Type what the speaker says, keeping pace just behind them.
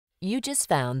You just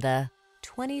found the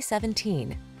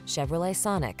 2017 Chevrolet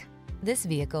Sonic. This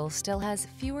vehicle still has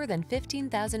fewer than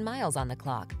 15,000 miles on the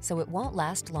clock, so it won't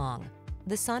last long.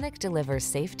 The Sonic delivers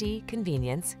safety,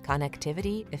 convenience,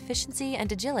 connectivity, efficiency,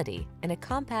 and agility in a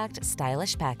compact,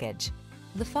 stylish package.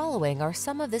 The following are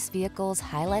some of this vehicle's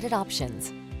highlighted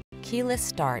options: keyless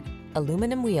start,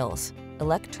 aluminum wheels,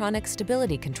 electronic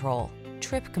stability control,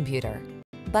 trip computer,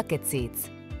 bucket seats,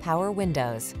 power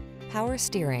windows, power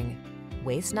steering.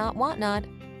 Waste not, want not.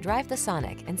 Drive the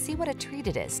Sonic and see what a treat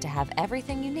it is to have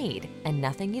everything you need and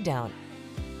nothing you don't.